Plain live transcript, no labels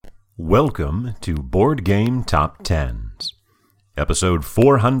Welcome to Board Game Top Tens, episode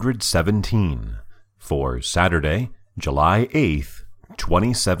 417, for Saturday, July 8th,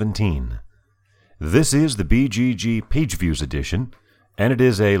 2017. This is the BGG Page Views edition, and it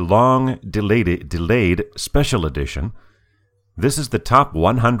is a long delayed special edition. This is the top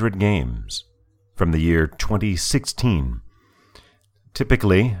 100 games from the year 2016.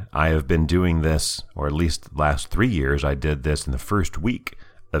 Typically, I have been doing this, or at least the last 3 years, I did this in the first week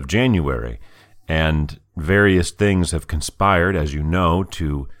of January, and various things have conspired, as you know,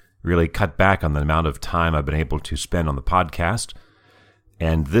 to really cut back on the amount of time I've been able to spend on the podcast,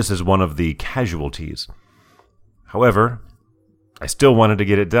 and this is one of the casualties. However, I still wanted to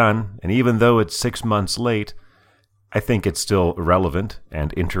get it done, and even though it's 6 months late, I think it's still relevant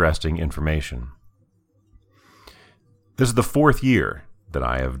and interesting information. This is the 4th year that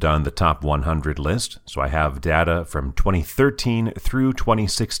I have done the top 100 list, so I have data from 2013 through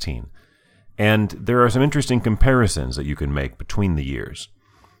 2016. And there are some interesting comparisons that you can make between the years.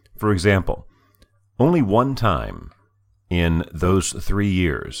 For example, only one time in those 3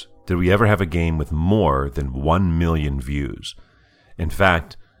 years did we ever have a game with more than 1 million views. In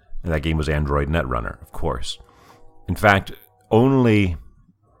fact, that game was Android Netrunner, of course. In fact, only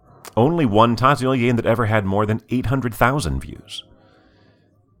one time, it's the only game that ever had more than 800,000 views.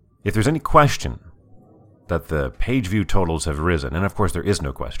 If there's any question that the page view totals have risen, and of course there is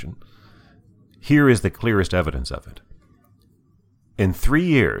no question, here is the clearest evidence of it. In 3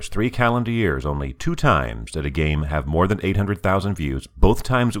 years, 3 calendar years, only 2 times did a game have more than 800,000 views. Both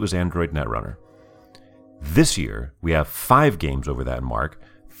times it was Android Netrunner. This year, we have 5 games over that mark,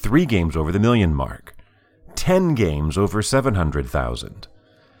 3 games over the million mark, 10 games over 700,000,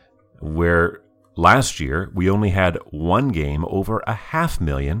 where last year we only had 1 game over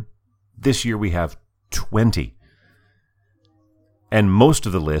 500,000. This year we have 20. And most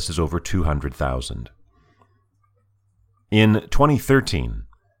of the list is over 200,000. In 2013,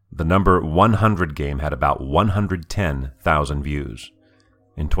 the number 100 game had about 110,000 views.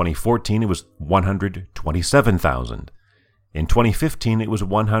 In 2014, it was 127,000. In 2015, it was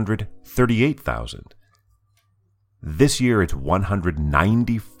 138,000. This year, it's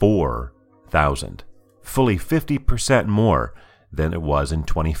 194,000, fully 50% more than it was in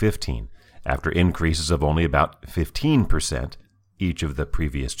 2015, after increases of only about 15% each of the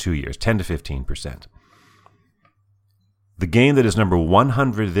previous 2 years, 10 to 15%. The game that is number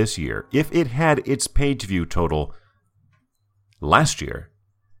 100 this year, if it had its page view total last year,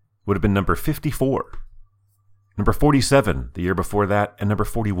 would have been number 54, number 47 the year before that, and number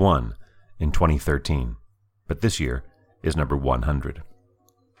 41 in 2013. But this year is number 100.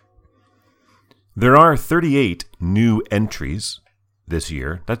 There are 38 new entries this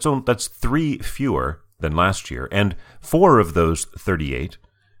year. That's 3 fewer than last year, and 4 of those 38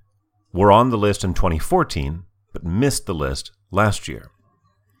 were on the list in 2014, but missed the list last year.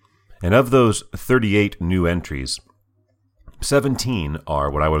 And of those 38 new entries, 17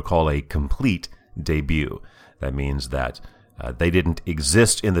 are what I would call a complete debut. That means that they didn't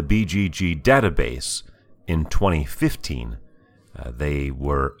exist in the BGG database in 2015. They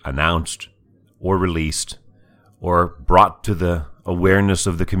were announced or released or brought to the awareness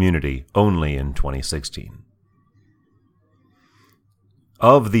of the community only in 2016.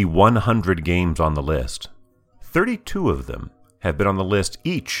 Of the 100 games on the list, 32 of them have been on the list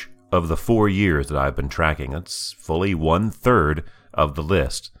each of the 4 years that I've been tracking. That's fully 1/3 of the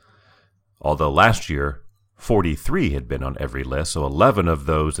list. Although last year, 43 had been on every list, so 11 of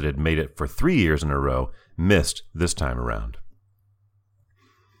those that had made it for 3 years in a row missed this time around.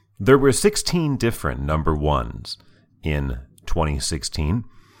 There were 16 different number ones in 2016,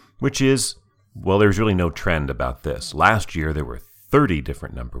 which is, well, there's really no trend about this. Last year there were 30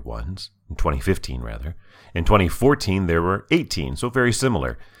 different number ones, in 2015 rather. In 2014 there were 18, so very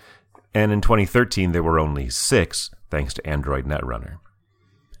similar. And in 2013 there were only 6, thanks to Android Netrunner.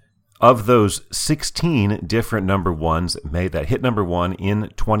 Of those 16 different number ones that hit number 1 in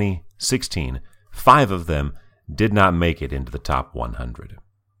 2016, 5 of them did not make it into the top 100.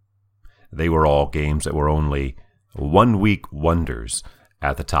 They were all games that were only 1-week wonders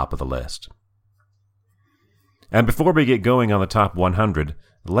at the top of the list. And before we get going on the top 100,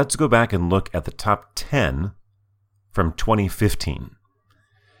 let's go back and look at the top 10 from 2015.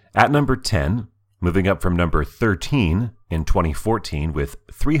 At number 10, moving up from number 13 in 2014 with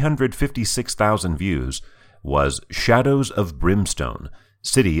 356,000 views, was Shadows of Brimstone,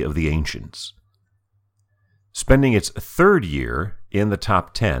 City of the Ancients. Spending its 3rd year in the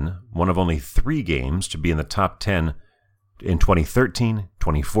top 10, one of only 3 games to be in the top 10 in 2013,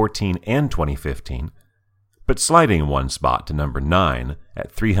 2014, and 2015, But sliding one spot to number 9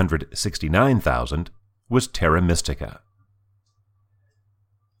 at 369,000 was Terra Mystica.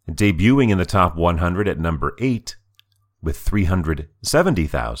 Debuting in the top 100 at number 8 with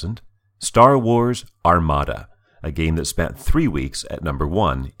 370,000, Star Wars Armada, a game that spent 3 weeks at number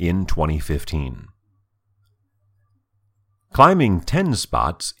 1 in 2015. Climbing 10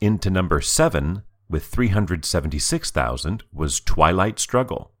 spots into number 7 with 376,000 was Twilight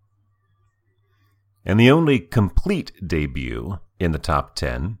Struggle. And the only complete debut in the top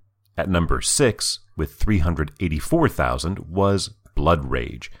 10 at number 6 with 384,000 was Blood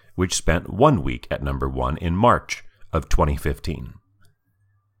Rage, which spent 1 week at number 1 in March of 2015.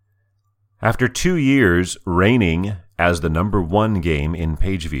 After 2 years reigning as the number 1 game in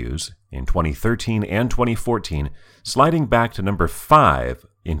page views in 2013 and 2014, sliding back to number 5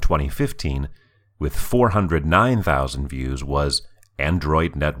 in 2015 with 409,000 views was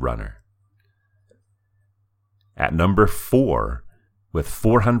Android Netrunner. At number 4, with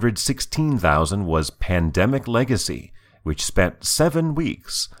 416,000 was Pandemic Legacy, which spent 7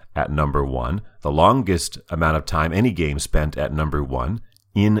 weeks at number 1, the longest amount of time any game spent at number 1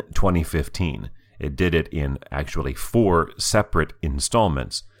 in 2015. It did it in actually 4 separate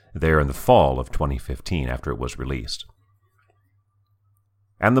installments there in the fall of 2015 after it was released.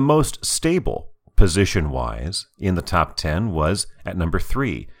 And the most stable position-wise in the top 10 was at number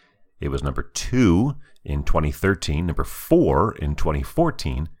 3. It was number 2 in 2013, number 4 in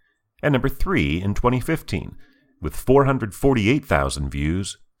 2014, and number 3 in 2015, with 448,000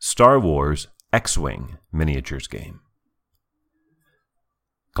 views, Star Wars X-Wing miniatures game.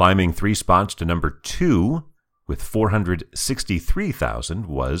 Climbing 3 spots to number 2 with 463,000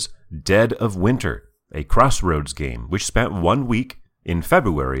 was Dead of Winter, a Crossroads game, which spent 1 week in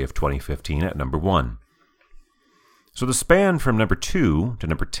February of 2015 at number 1. So the span from number 2 to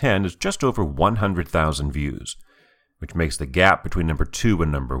number 10 is just over 100,000 views, which makes the gap between number 2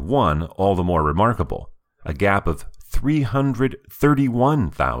 and number 1 all the more remarkable, a gap of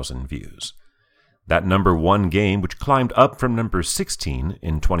 331,000 views. That number 1 game, which climbed up from number 16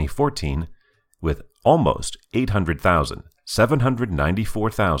 in 2014 with almost 800,000,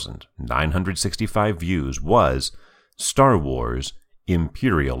 794,965 views, was Star Wars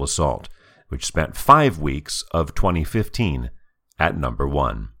Imperial Assault, which spent 5 weeks of 2015 at number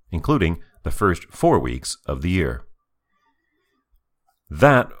 1, including the first 4 weeks of the year.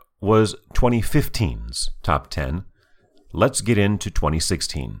 That was 2015's top 10. Let's get into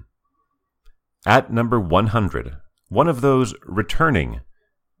 2016. At number 100, one of those returning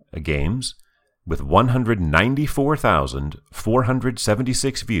games with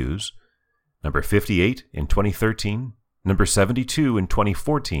 194,476 views, number 58 in 2013, number 72 in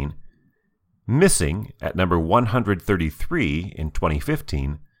 2014, missing at number 133 in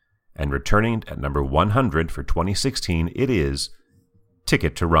 2015, and returning at number 100 for 2016, it is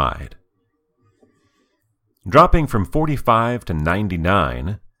Ticket to Ride. Dropping from 45 to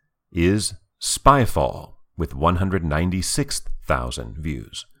 99 is Spyfall with 196,000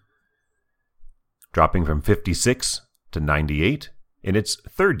 views. Dropping from 56 to 98 in its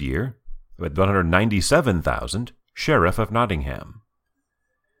 3rd year with 197,000, Sheriff of Nottingham.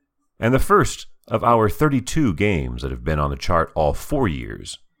 And the first of our 32 games that have been on the chart all 4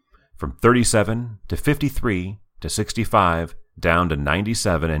 years, from 37 to 53 to 65, down to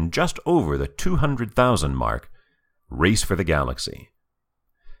 97 and just over the 200,000 mark, Race for the Galaxy.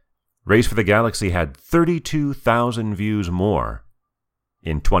 Race for the Galaxy had 32,000 views more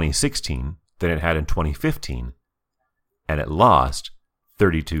in 2016 than it had in 2015, and it lost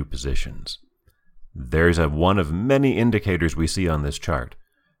 32 positions. There's one of many indicators we see on this chart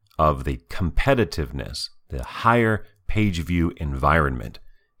of the competitiveness, the higher page view environment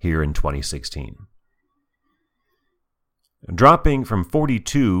here in 2016. Dropping from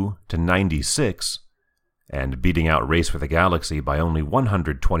 42 to 96 and beating out Race for the Galaxy by only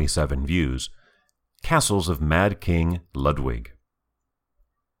 127 views, Castles of Mad King Ludwig.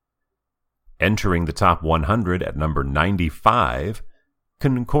 Entering the top 100 at number 95,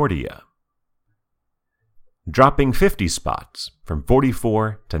 Concordia. Dropping 50 spots from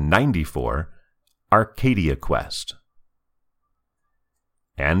 44 to 94, Arcadia Quest.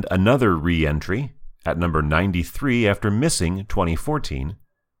 And another re-entry at number 93 after missing 2014,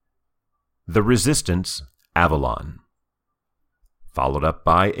 The Resistance Avalon. Followed up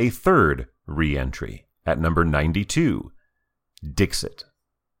by a third re-entry at number 92, Dixit.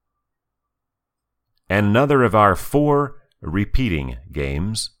 And another of our 4 repeating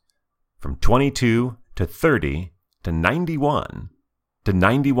games from 22 to 30 to 91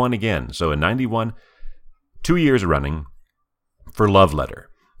 again. So in 91, 2 years running for Love Letter.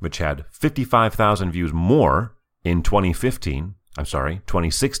 which had 55,000 views more in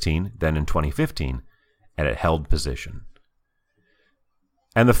 2016 than in 2015, and it held position.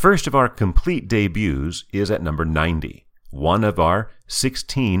 And the first of our complete debuts is at number 90, one of our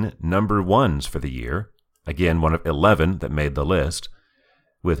 16 number ones for the year, again one of 11 that made the list,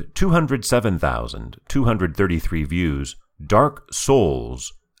 with 207,233 views, Dark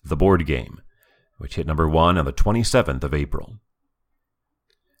Souls, the board game, which hit number 1 on the 27th of April.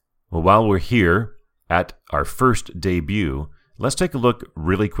 Well, while we're here at our first debut, let's take a look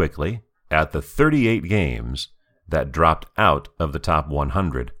really quickly at the 38 games that dropped out of the top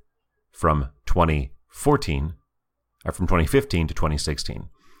 100 from 2015 to 2016.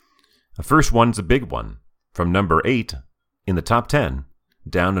 The first one's a big one. From number 8 in the top 10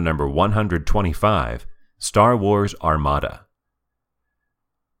 down to number 125, Star Wars Armada.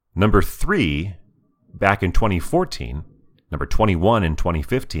 Number 3 back in 2014, number 21 in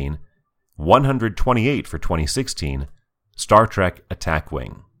 2015, 128 for 2016, Star Trek Attack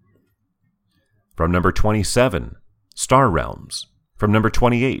Wing. From number 27, Star Realms. From number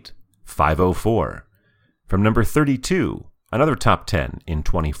 28, 504. From number 32, another top 10 in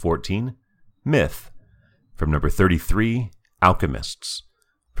 2014, Myth. From number 33, Alchemists.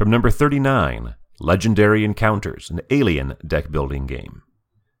 From number 39, Legendary Encounters, an alien deck-building game.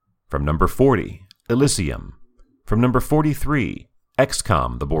 From number 40, Elysium. From number 43,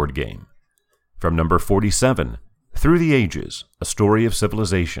 XCOM, the board game. From number 47, Through the Ages, A Story of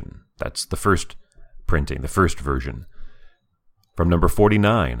Civilization. That's the first printing, the first version. From number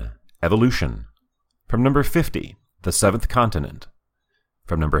 49, Evolution. From number 50, The Seventh Continent.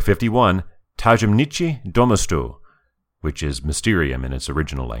 From number 51, Tajemnici Domostu, which is Mysterium in its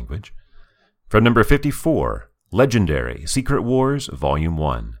original language. From number 54, Legendary Secret Wars Volume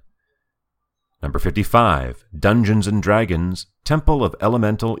 1. Number 55, Dungeons & Dragons, Temple of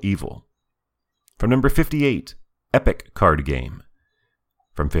Elemental Evil. From number 58, Epic Card Game.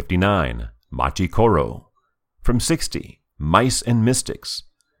 From 59, Machi Koro. From 60, Mice and Mystics.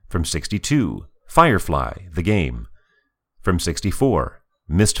 From 62, Firefly, the game. From 64,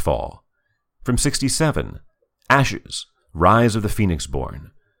 Mistfall. From 67, Ashes, Rise of the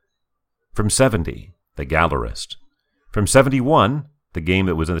Phoenixborn. From 70, The Gallerist. From 71, the game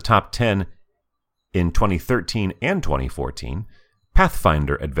that was in the top 10 in 2013 and 2014,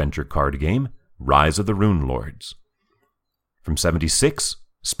 Pathfinder adventure card game, Rise of the Rune Lords. From 76,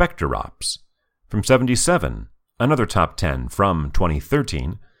 Spectre Ops. From 77, another top 10 from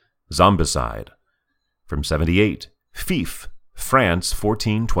 2013, Zombicide. From 78, Fief, France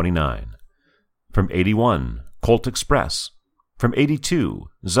 1429. From 81, Colt Express. From 82,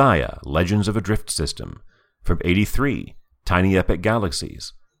 Zaya, Legends of a Drift System. From 83, Tiny Epic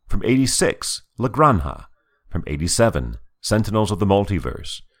Galaxies. From 86, La Granja. From 87, Sentinels of the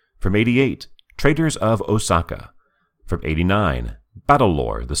Multiverse. From 88, Traders of Osaka. From 89,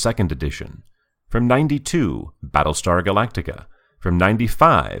 Battlelore, the second edition. From 92, Battlestar Galactica. From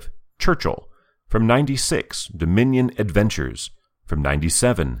 95, Churchill. From 96, Dominion Adventures. From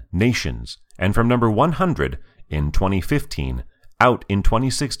 97, Nations. And from number 100 in 2015, out in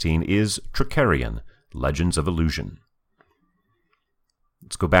 2016, is Tricarion, Legends of Illusion.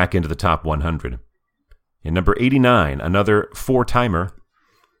 Let's go back into the top 100. In number 89, another four-timer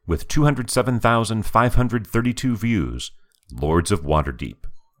with 207,532 views, Lords of Waterdeep.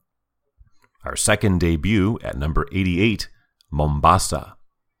 Our second debut at number 88, Mombasa.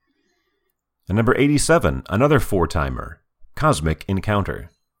 At number 87, another four-timer, Cosmic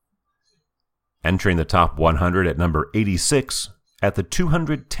Encounter. Entering the top 100 at number 86, at the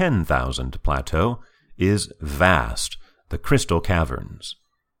 210,000 plateau, is Vast, the Crystal Caverns.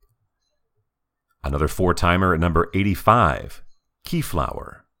 Another four-timer at number 85,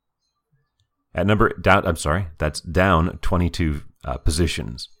 Keyflower. At that's down 22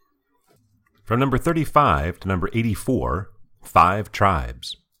 positions. From number 35 to number 84, Five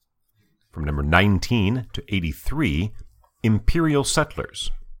Tribes. From number 19 to 83, Imperial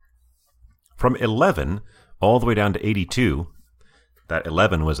Settlers. From 11 all the way down to 82, that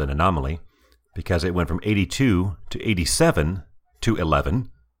 11 was an anomaly because it went from 82 to 87 to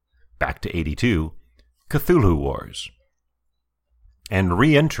 11, back to 82, Cthulhu Wars. And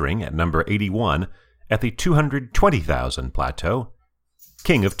re-entering at number 81 at the 220,000 plateau,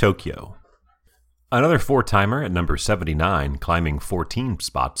 King of Tokyo. Another four-timer at number 79, climbing 14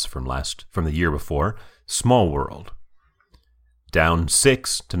 spots from the year before, Small World. Down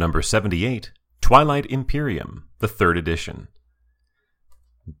 6 to number 78, Twilight Imperium, the third edition.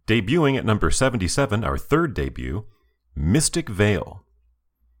 Debuting at number 77, our third debut, Mystic Vale.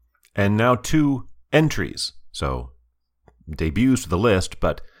 And now two entries, so debuts to the list,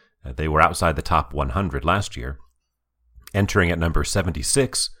 but They were outside the top 100 last year. Entering at number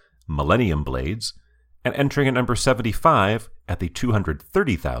 76, Millennium Blades, and entering at number 75 at the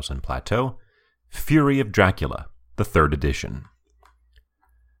 230,000 plateau, Fury of Dracula, the 3rd edition.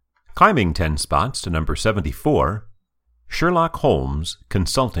 Climbing 10 spots to number 74, Sherlock Holmes,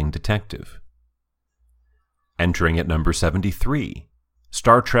 Consulting Detective. Entering at number 73,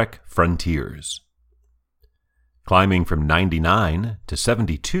 Star Trek Frontiers. Climbing from 99 to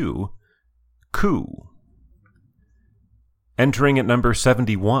 72, Coup. Entering at number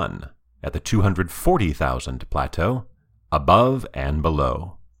 71, at the 240,000 plateau, Above and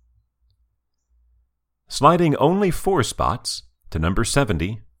Below. Sliding only 4 spots to number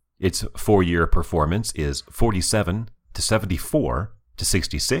 70, its 4-year performance is 47 to 74 to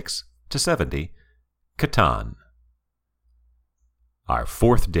 66 to 70, Catan. Our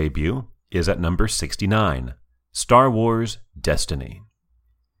 4th debut is at number 69, Star Wars Destiny.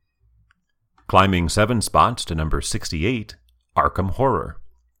 Climbing 7 spots to number 68, Arkham Horror.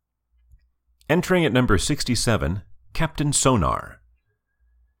 Entering at number 67, Captain Sonar.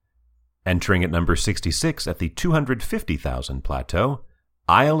 Entering at number 66 at the 250,000 plateau,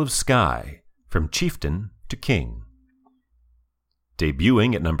 Isle of Skye, From Chieftain to King.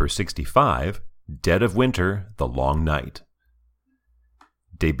 Debuting at number 65, Dead of Winter, The Long Night.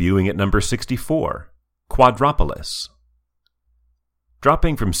 Debuting at number 64, Quadropolis.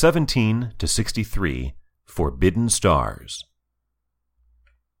 Dropping from 17 to 63, Forbidden Stars.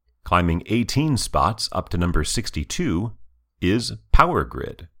 Climbing 18 spots up to number 62 is Power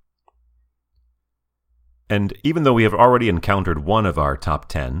Grid. And even though we have already encountered one of our top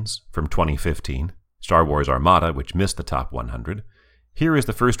 10s from 2015, Star Wars Armada, which missed the top 100, here is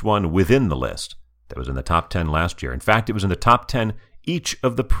the first one within the list that was in the top 10 last year. In fact, it was in the top 10 each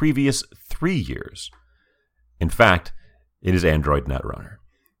of the previous 3 years. In fact, it is Android Netrunner.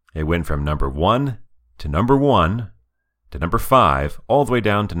 It went from number 1 to number 1 to number 5, all the way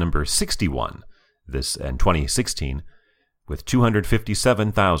down to number 61 this in 2016, with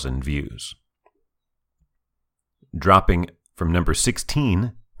 257,000 views. Dropping from number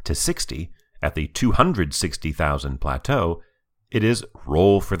 16 to 60 at the 260,000 plateau, it is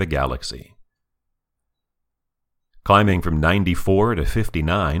Roll for the Galaxy. Climbing from 94 to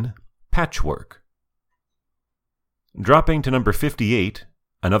 59, Patchwork. Dropping to number 58,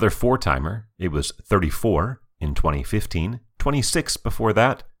 another 4-timer, it was 34 in 2015, 26 before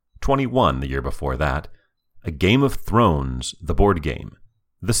that, 21 the year before that, A Game of Thrones, the board game,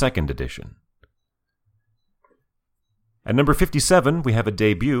 the 2nd edition. At number 57, we have a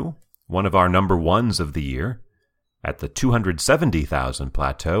debut, one of our number 1s of the year. At the 270,000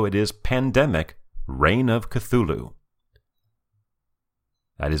 plateau, it is Pandemic, Reign of Cthulhu.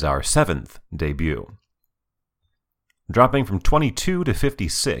 That is our 7th debut. Dropping from 22 to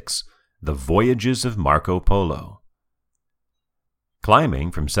 56, The Voyages of Marco Polo.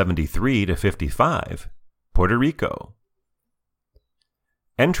 Climbing from 73 to 55, Puerto Rico.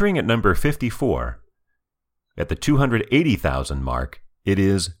 Entering at number 54, at the 280,000 mark, it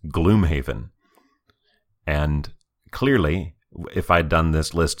is Gloomhaven. And clearly, if I'd done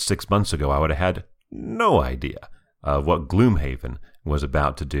this list 6 months ago, I would have had no idea of what Gloomhaven was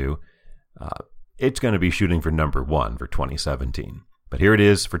about to do. It's going to be shooting for number 1 for 2017. But here it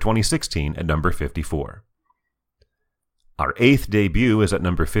is for 2016 at number 54. Our 8th debut is at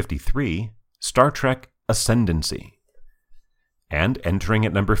number 53, Star Trek Ascendancy. And entering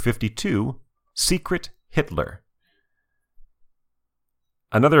at number 52, Secret Hitler.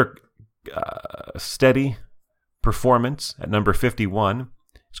 Another steady performance at number 51.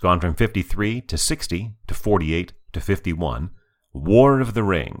 It's gone from 53 to 60 to 48 to 51. War of the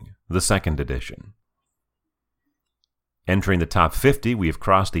Ring, the 2nd edition. Entering the top 50, we have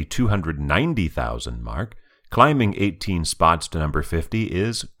crossed the 290,000 mark. Climbing 18 spots to number 50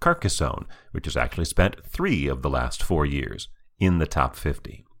 is Carcassonne, which has actually spent 3 of the last 4 years in the top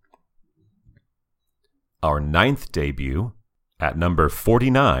 50. Our 9th debut, at number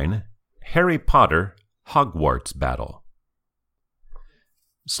 49, Harry Potter Hogwarts Battle.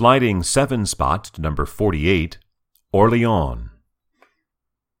 Sliding 7 spots to number 48, Orleans.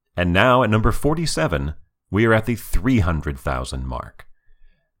 And now at number 47, we are at the 300,000 mark.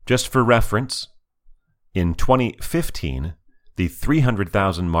 Just for reference, in 2015, the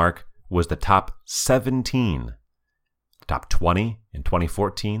 300,000 mark was the top 17. The top 20 in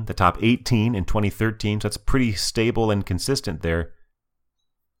 2014, the top 18 in 2013, so that's pretty stable and consistent there.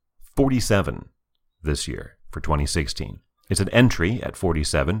 47 this year for 2016. It's an entry at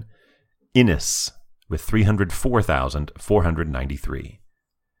 47, Innis, with 304,493.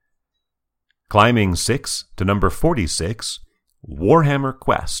 Climbing 6 to number 46, Warhammer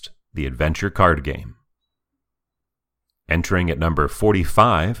Quest, the adventure card game. Entering at number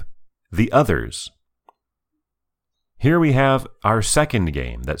 45, The Others. Here we have our second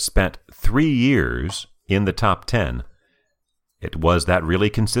game that spent 3 years in the top 10. It was that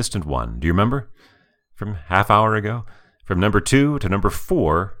really consistent one. Do you remember? From half hour ago? From number 2 to number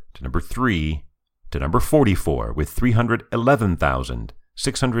 4 to number 3 to number 44 with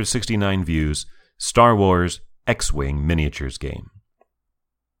 311,669 views, Star Wars X-Wing miniatures game.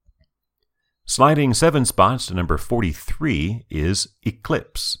 Sliding 7 spots to number 43 is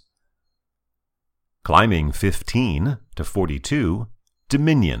Eclipse. Climbing 15 to 42,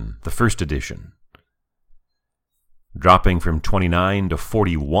 Dominion, the first edition. Dropping from 29 to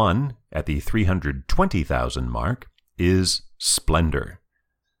 41 at the 320,000 mark is Splendor.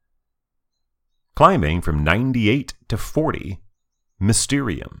 Climbing from 98 to 40,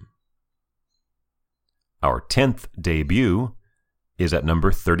 Mysterium. Our 10th debut is at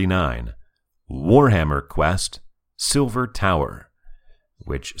number 39, Warhammer Quest Silver Tower,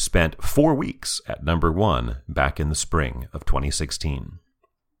 which spent 4 weeks at number 1 back in the spring of 2016.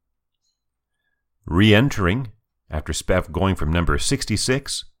 Re-entering after going from number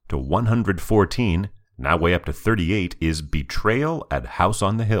 66 to 114, now way up to 38, is Betrayal at House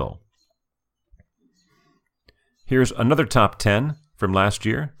on the Hill. Here's another top 10 from last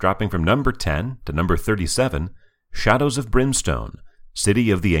year, dropping from number 10 to number 37, Shadows of Brimstone, City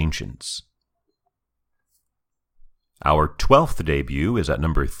of the Ancients. Our 12th debut is at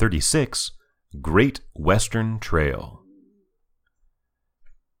number 36, Great Western Trail.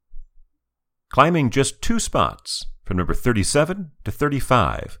 Climbing just 2 spots from number 37 to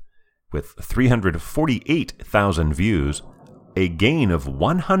 35, with 348,000 views, a gain of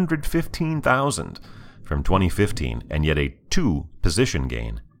 115,000 from 2015, and yet a 2-position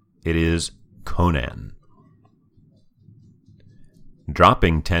gain. It is Conan.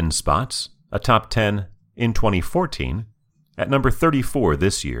 Dropping 10 spots, a top 10 in 2014, at number 34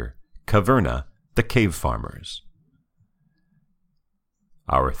 this year, Caverna, the Cave Farmers.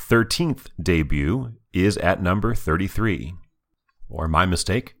 Our 13th debut is at number 33. Or my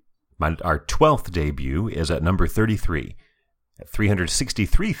mistake, our 12th debut is at number 33, at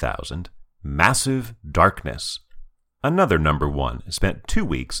 363,000, Massive Darkness. Another number 1, spent 2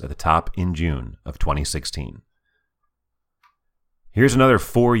 weeks at the top in June of 2016. Here's another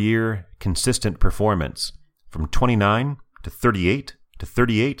 4-year consistent performance, from 29 to 38 to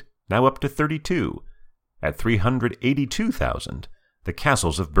 38, now up to 32, at 382,000, The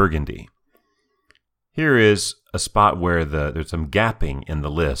Castles of Burgundy. Here is a spot where there's some gapping in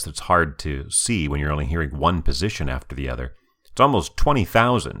the list. It's hard to see when you're only hearing one position after the other. It's almost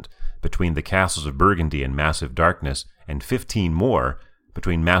 20,000 between The Castles of Burgundy and Massive Darkness, and 15 more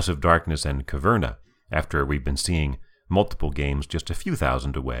between Massive Darkness and Caverna, after we've been seeing multiple games just a few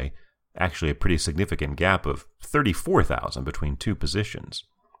thousand away, actually a pretty significant gap of 34,000 between 2 positions.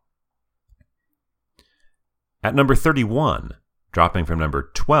 At number 31, dropping from number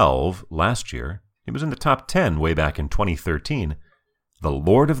 12 last year, it was in the top 10 way back in 2013, The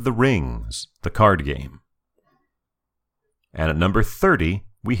Lord of the Rings, the card game. And at number 30,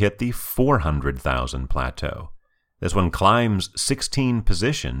 we hit the 400,000 plateau. This one climbs 16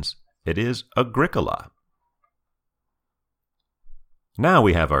 positions. It is Agricola. Now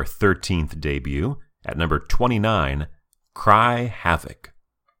we have our 13th debut at number 29, Cry Havoc.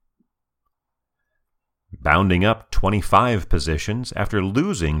 Bounding up 25 positions after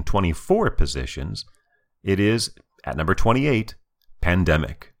losing 24 positions, it is, at number 28,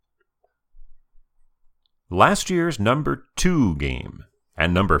 Pandemic. Last year's number 2 game,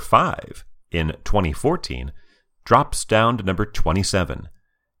 and number 5 in 2014, drops down to number 27,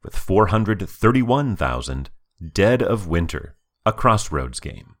 with 431,000, Dead of Winter, a Crossroads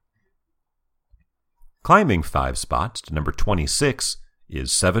game. Climbing 5 spots to number 26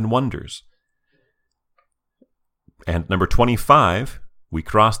 is 7 Wonders. And number 25, we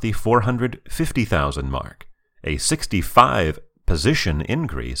cross the 450,000 mark, a 65 position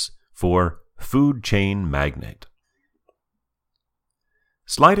increase for Food Chain Magnate.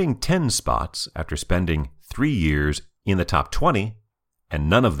 Sliding 10 spots after spending 3 years in the top 20, and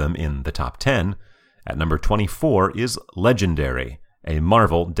none of them in the top 10, at number 24 is Legendary, a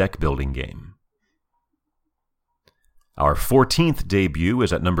Marvel deck-building game. Our 14th debut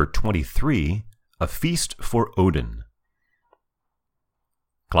is at number 23, A Feast for Odin.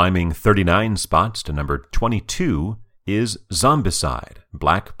 Climbing 39 spots to number 22 is Zombicide,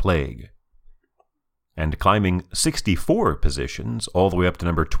 Black Plague. And climbing 64 positions all the way up to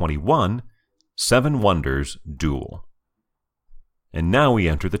number 21, 7 Wonders Duel. And now we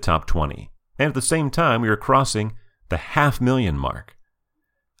enter the top 20. And at the same time, we are crossing the 500,000 mark.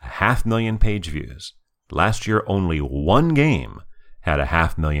 500,000 page views. Last year, only one game had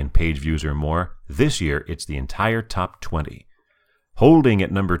 500,000 page views or more. This year, it's the entire top 20. Holding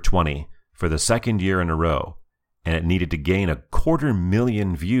at number 20 for the second year in a row, and it needed to gain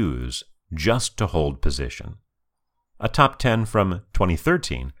 250,000 views just to hold position. A top 10 from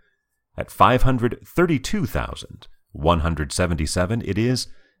 2013 at 532,177, it is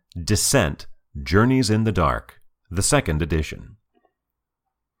Descent: Journeys in the Dark, the second edition.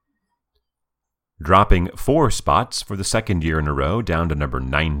 Dropping 4 spots for the second year in a row down to number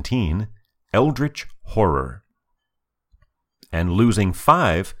 19, Eldritch Horror. And losing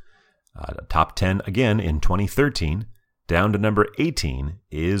 5, top 10 again in 2013, down to number 18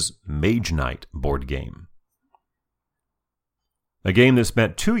 is Mage Knight board game. A game that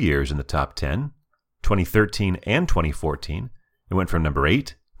spent 2 years in the top 10, 2013 and 2014. It went from number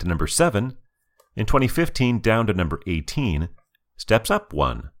 8 to number 7. In 2015, down to number 18, steps up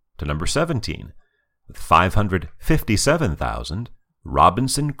 1 to number 17. With 557,000,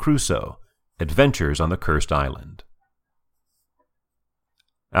 Robinson Crusoe, Adventures on the Cursed Island.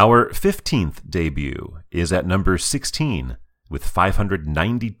 Our 15th debut is at number 16 with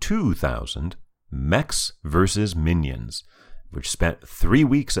 592,000, Mechs vs. Minions, which spent 3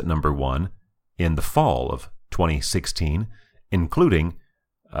 weeks at number 1 in the fall of 2016, including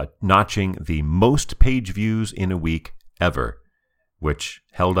notching the most page views in a week ever, which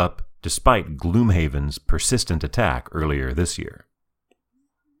held up despite Gloomhaven's persistent attack earlier this year.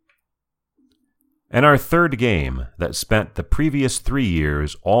 And our third game that spent the previous 3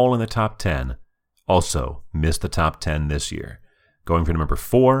 years all in the top 10 also missed the top 10 this year, going from number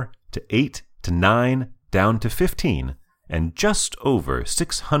 4 to 8 to 9 down to 15 and just over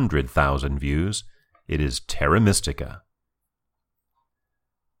 600,000 views. It is Terra Mystica.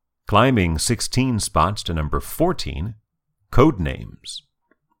 Climbing 16 spots to number 14, Codenames.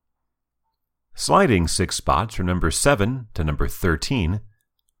 Sliding 6 spots from number 7 to number 13,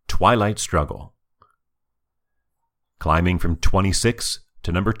 Twilight Struggle. Climbing from 26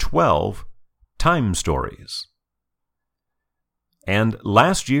 to number 12, Time Stories. And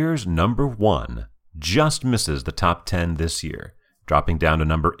last year's number 1 just misses the top 10 this year, dropping down to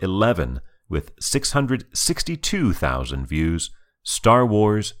number 11 with 662,000 views, Star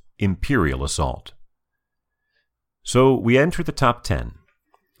Wars Imperial Assault. So we enter the top 10.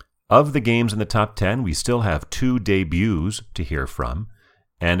 Of the games in the top 10, we still have 2 debuts to hear from,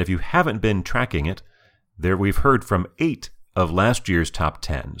 and if you haven't been tracking it, there we've heard from 8 of last year's top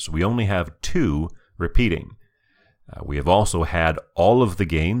 10s. We only have 2 repeating. We have also had all of the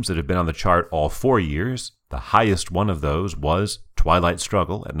games that have been on the chart all 4 years. The highest one of those was Twilight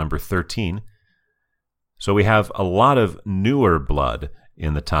Struggle at number 13. So we have a lot of newer blood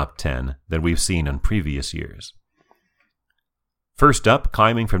in the top 10 than we've seen in previous years. First up,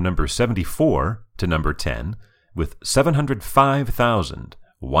 climbing from number 74 to number 10, with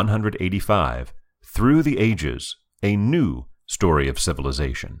 705,185, Through the Ages, a new story of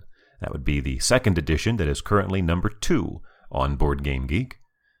civilization. That would be the second edition that is currently number 2 on Board Game Geek.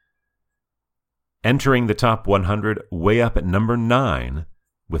 Entering the top 100, way up at number 9,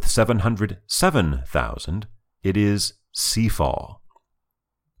 with 707,000, it is Seafall.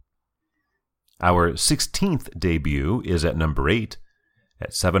 Our 16th debut is at number 8,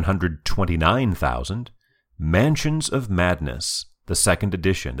 at 729,000, Mansions of Madness, the second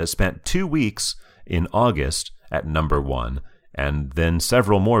edition, that spent 2 weeks in August at number 1, and then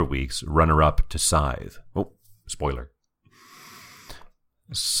several more weeks runner-up to Scythe. Oh, spoiler.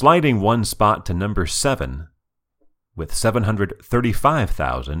 Sliding 1 spot to number 7, with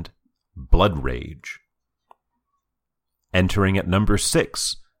 735,000, Blood Rage. Entering at number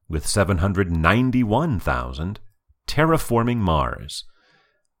 6, with 791,000, Terraforming Mars.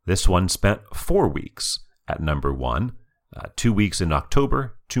 This one spent 4 weeks at number 1, 2 weeks in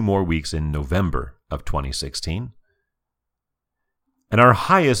October, 2 more weeks in November of 2016. And our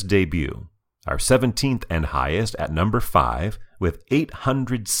highest debut, our 17th and highest at number 5, with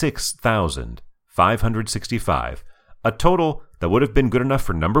 806,565, a total that would have been good enough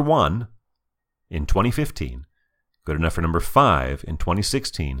for number 1 in 2015, good enough for number 5 in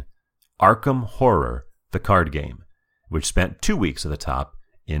 2016, Arkham Horror, the card game, which spent 2 weeks at the top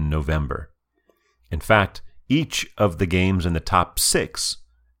in November. In fact, each of the games in the top 6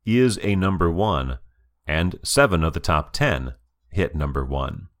 is a number 1, and 7 of the top 10 hit number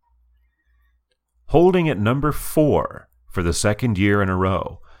 1. Holding at number 4 for the second year in a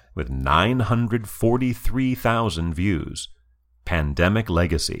row, with 943,000 views, Pandemic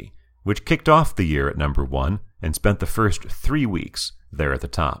Legacy, which kicked off the year at number 1 and spent the first 3 weeks there at the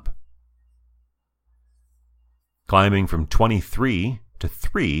top. climbing from 23 to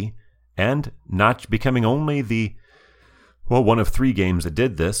 3 and not becoming only one of 3 games that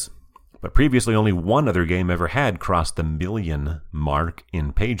did this, but previously only one other game ever had crossed the million mark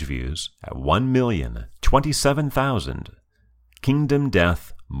in page views at 1,027,000. Kingdom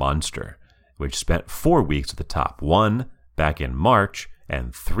Death Monster, which spent 4 weeks at the top, 1 back in March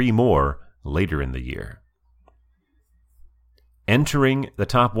and 3 more later in the year. Entering the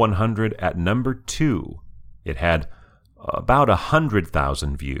top 100 at number 2, it had about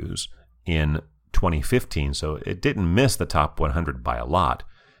 100,000 views in 2015, so it didn't miss the top 100 by a lot.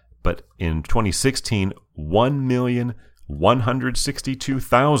 But in 2016,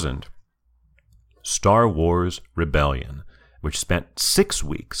 1,162,000. Star Wars Rebellion, which spent 6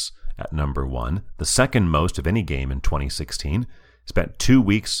 weeks at number 1, the second most of any game in 2016, spent 2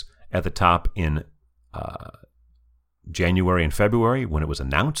 weeks at the top in January and February when it was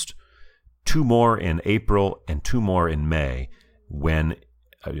announced, 2 more in April and 2 more in May when,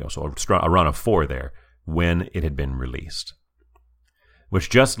 so a run of 4 there, when it had been released. Which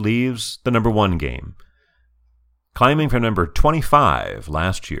just leaves the number 1 game, climbing from number 25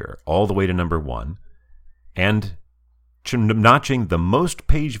 last year all the way to number 1, and notching the most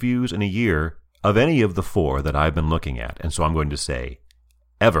page views in a year of any of the 4 that I've been looking at. And so I'm going to say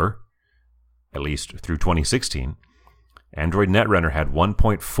ever, at least through 2016. Android Netrunner had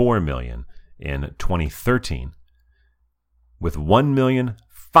 1.4 million in 2013, with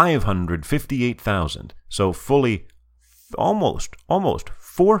 1,558,000, so fully almost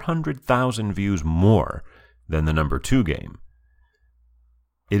 400,000 views more than the number 2 game.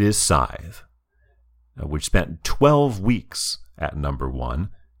 It is Scythe, which spent 12 weeks at number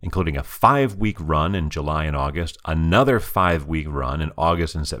 1, including a 5-week run in July and August, another 5-week run in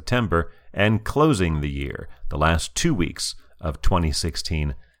August and September, and closing the year, the last 2 weeks of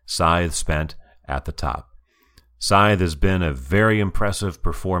 2016, Scythe spent at the top. Scythe has been a very impressive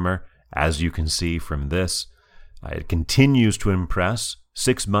performer, as you can see from this. It continues to impress.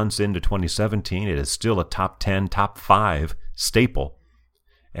 6 months into 2017, it is still a top 10, top 5 staple,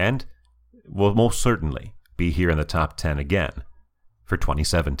 and will most certainly be here in the top 10 again for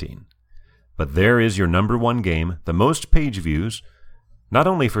 2017. But there is your number 1 game, the most page views, not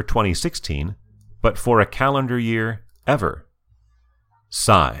only for 2016, but for a calendar year ever.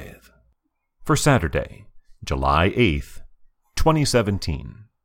 Scythe. For Saturday, July 8th, 2017.